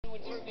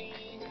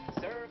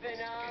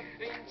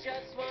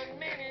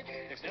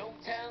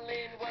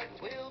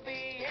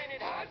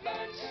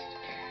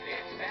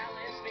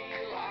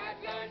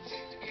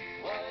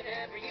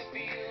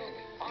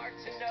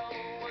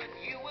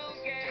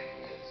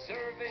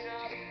Open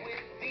up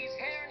with these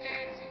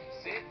hairnets.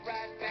 Sit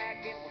right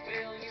back and we'll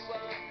fill you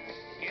up.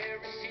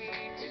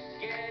 Guaranteed to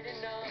get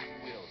enough.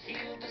 We'll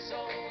heal the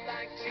soul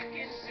like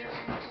chicken soup.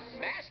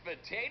 Mashed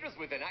potatoes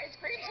with an ice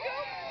cream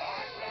scoop.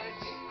 Hot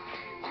lunch.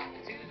 Hop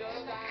to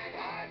the line.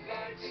 Hot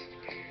lunch.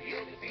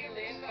 You'll be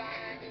feeling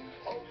fine.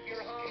 Hope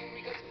you're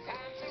hungry because the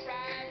time's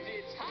arrived.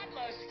 It's hot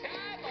lunch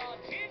time on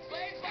Kids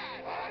Place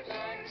Live. Hot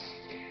lunch.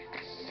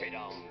 Sit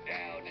on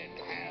down and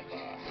have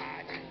a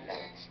hot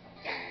lunch.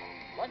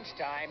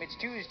 Lunchtime, it's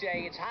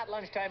Tuesday, it's hot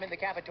lunchtime in the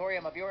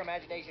cafetorium of your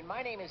imagination.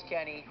 My name is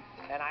Kenny,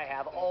 and I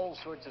have all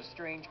sorts of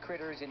strange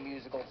critters in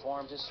musical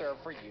form to serve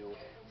for you.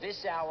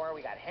 This hour,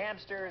 we got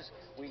hamsters,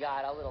 we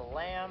got a little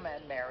lamb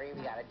and Mary,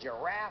 we got a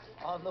giraffe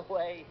on the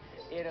way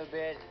in a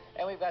bit,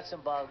 and we've got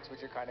some bugs,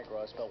 which are kind of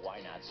gross, but why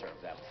not serve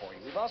them for you?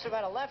 We've also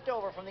got a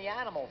leftover from the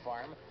animal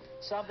farm,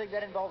 something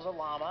that involves a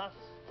llama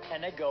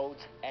and a goat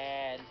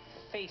and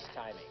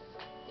FaceTiming.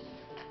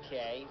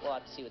 Okay, we'll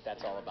have to see what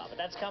that's all about. But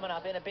that's coming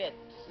up in a bit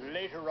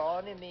later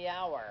on in the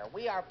hour.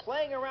 We are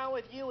playing around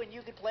with you, and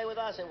you can play with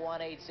us at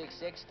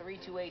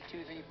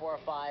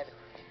 1-866-328-2345.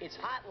 It's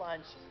Hot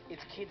Lunch,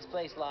 it's Kids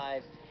Place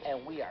Live,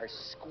 and we are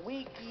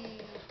squeaky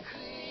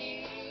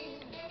clean.